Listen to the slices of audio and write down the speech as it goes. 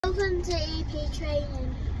Welcome to EP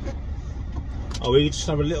training. Oh, we just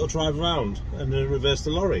have a little drive around and then reverse the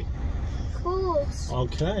lorry. Of course.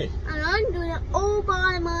 Okay. And I'm doing it all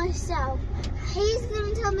by myself. He's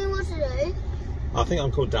going to tell me what to do. I think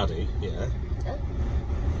I'm called Daddy, yeah.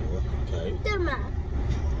 Okay. Doesn't matter.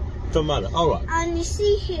 Doesn't matter, alright. And you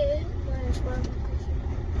see here, where's one?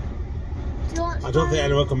 Do you want I don't think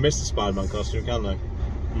anyone can miss the Spider-Man costume, can they?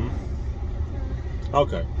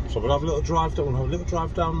 Okay, so we'll have a little drive down. We'll have a little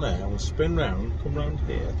drive down there, and we'll spin round, come round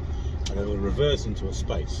here, and then we'll reverse into a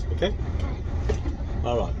space. Okay? Okay.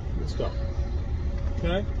 All right, let's go.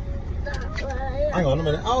 Okay. That way. Hang on a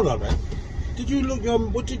minute. Hold on a minute. Did you look?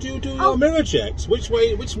 What did you do? Your mirror checks. Which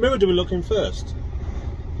way? Which mirror do we look in first?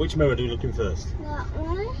 Which mirror do we look in first? That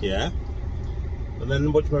one. Yeah. And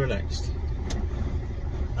then which mirror next?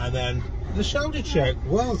 And then the shoulder check.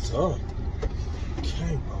 Well done.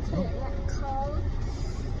 Okay, well done.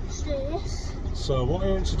 So what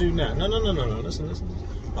I want to do now? No. Listen.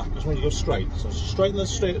 Right, I just want you to go straight. So straighten the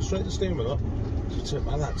steering wheel up. So turn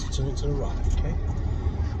like that. So turn it to the right. Okay.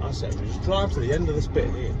 That's it. We just drive to the end of this bit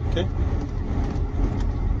here. Okay.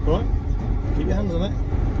 All right. Keep your hands on it.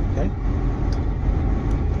 Okay.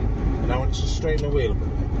 And now I want you to straighten the wheel a bit.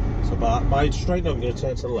 So by straight up, I'm going to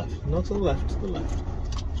turn to the left. Not to the left. To the left.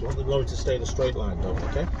 So you want the lorry to stay in a straight line, don't you?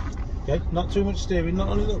 Okay. Okay. Not too much steering. Not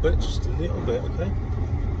only a little bit. Just a little bit. Okay.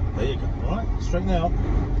 There you go. Alright, straighten it up.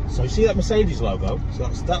 So you see that Mercedes logo? So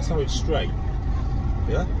that's how it's straight.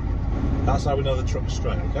 Yeah? That's how we know the truck's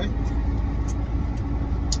straight, okay?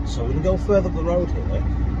 So we're going to go further up the road here.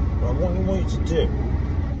 But what I want you to do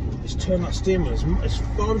is turn that steering wheel as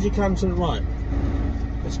far as you can to the right.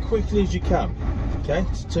 As quickly as you can. Okay?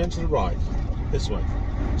 So turn to the right. This way.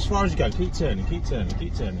 As far as you can. Keep turning, keep turning,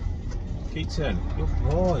 keep turning. Keep turning. Good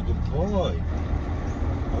boy, good boy.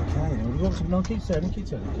 Okay, now keep turning.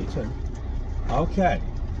 Okay,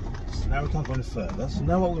 so now we can't go any further. So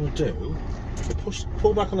now what we're going to do is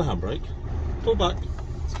pull back on the handbrake, pull back,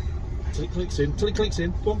 till it clicks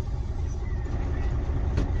in, go on.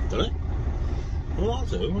 Done it? Well, I'll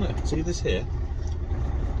do, won't it? See this here?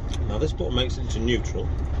 Now this button makes it into neutral,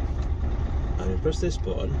 and you press this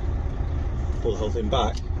button, pull the whole thing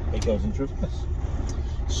back, it goes into reverse.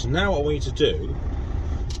 So now what I want you to do,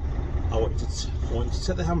 I want you to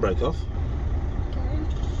take the handbrake off.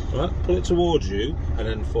 Okay. Right, pull it towards you and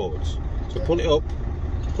then forwards. So pull it up,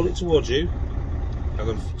 pull it towards you, and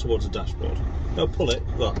then towards the dashboard. No, pull it,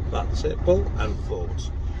 look, that's it, pull and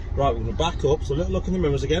forwards. Right, we're going to back up, so look in the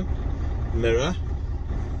mirrors again. Mirror.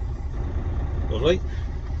 Lovely.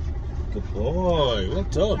 Good boy, well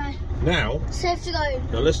done. Okay. Now, safe to go.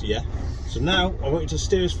 Now listen, yeah. So now, I want you to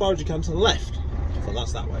steer as far as you can to the left. So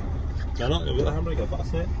that's that way. No, not with the handbrake off,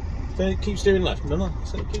 that's it. Keep steering left. No.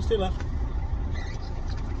 Keep steering left.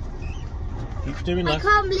 Keep steering left. I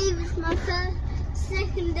can't believe it's my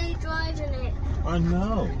second day driving it. I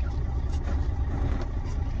know.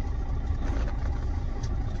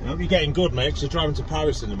 I hope you're getting good, mate, because you're driving to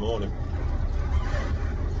Paris in the morning.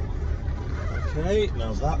 Okay,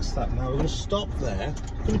 now that's that. Now we're going to stop there.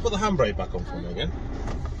 Can you put the handbrake back on for me again?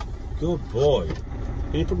 Good boy.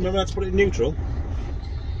 Can you remember how to put it in neutral?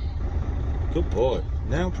 Good boy.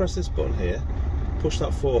 Now press this button here, push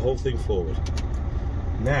that whole thing forward.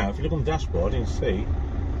 Now, if you look on the dashboard, you can see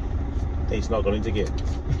it's not gone into gear.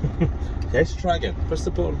 Okay, so try again. Press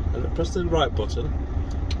the button, and press the right button,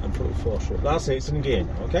 and put it forward. That's it, it's in gear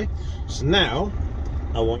now, okay? So now,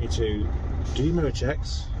 I want you to do your mirror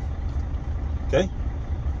checks. Okay?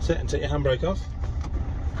 Sit and take your handbrake off.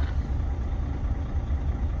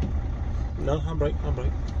 No, handbrake.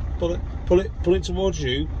 Pull it towards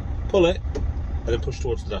you, pull it, and then push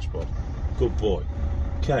towards the dashboard. Good boy.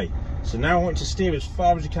 Okay, so now I want you to steer as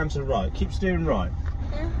far as you can to the right. Keep steering right.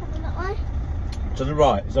 Yeah, that way. To the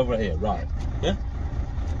right, it's over here, right. Yeah?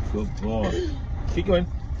 Good boy. Keep going.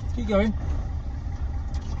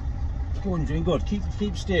 Go on, you're doing good.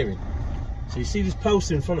 Keep steering. So you see this post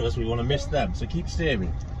in front of us, we want to miss them, so keep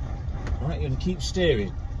steering. Alright, you're going to keep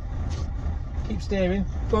steering. Keep steering.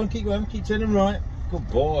 Go on, keep going. Keep turning right. Good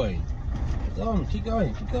boy. Go on, keep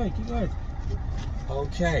going.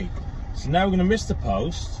 Okay, so now we're going to miss the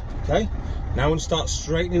post. Okay, now we're going to start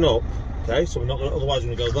straightening up. Okay, so we're not going to, otherwise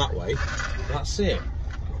we're going to go that way. That's it.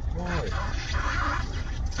 Good boy.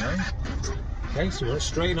 Okay, so we're going to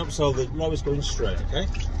straighten up so the lorry's going straight. Okay,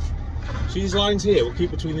 see these lines here, we'll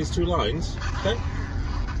keep between these two lines. Okay,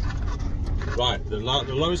 right, the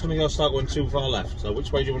lorry's going to start going too far left. So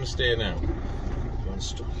which way do you want to steer now? You want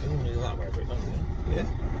to go that way a bit, don't you? Yeah.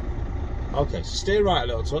 Okay, so steer right a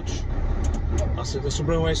little touch. That's it. This will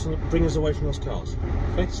bring us away from those cars.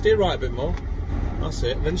 Okay, steer right a bit more. That's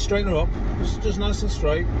it. Then straighten her up. Just nice and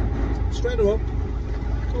straight. Straighten her up.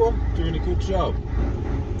 Come on, doing a good job.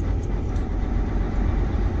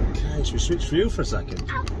 Okay, should we switch view for a second?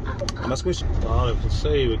 And that's we can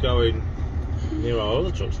see we're going near our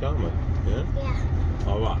other trucks, can't we? Yeah? Yeah.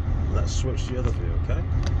 Alright, let's switch to the other view, okay?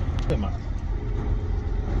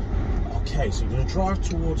 Okay, so we're going to drive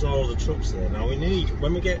towards our other trucks there. Now we need,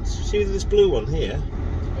 when we get, see this blue one here?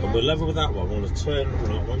 And we're level with that one, we want to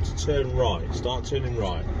turn, right, start turning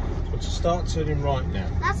right. So to start turning right now.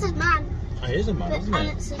 That's a man. It is a man, isn't it? And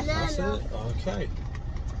it's a learner. That's it, okay.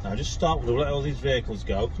 Now just start, we'll let all these vehicles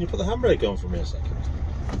go. Can you put the handbrake on for me a second?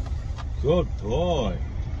 Good boy.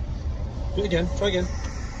 Do it again, try again.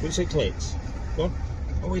 When you say clicks. Go on.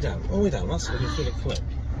 All the way down, that's when you feel it click.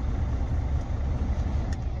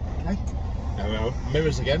 Okay. Now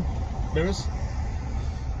mirrors again, mirrors.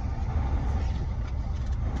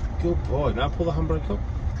 Good boy, now pull the handbrake up.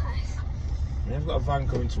 Okay. We have got a van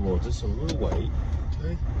coming towards us, so we'll wait.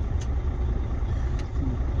 Okay.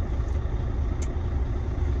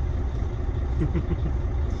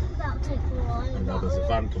 That'll take a while. And now there's a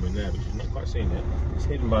van coming there, but you've not quite seen it. It's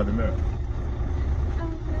hidden by the mirror.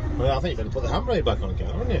 Well, I think you're going to put the handbrake back on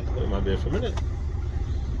again, aren't you? I thought it might be here for a minute.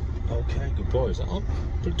 Okay, good boy. Is that on?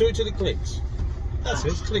 Do it till it clicks. That's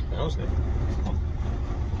it. It's clicked now, isn't it?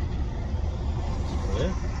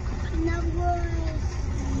 Yeah. Another one.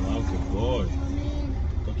 Oh, good boy.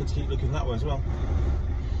 Don't get to keep looking that way as well.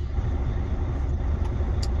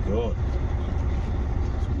 Good.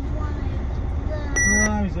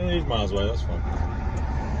 No, he's miles away. That's fine.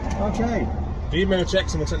 Okay. Do your mirror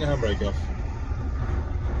checks and we'll take the handbrake off.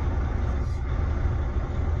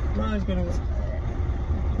 No, he's going to.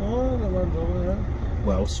 Oh, the one's over there.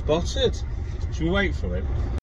 Well spotted. Should we wait for him?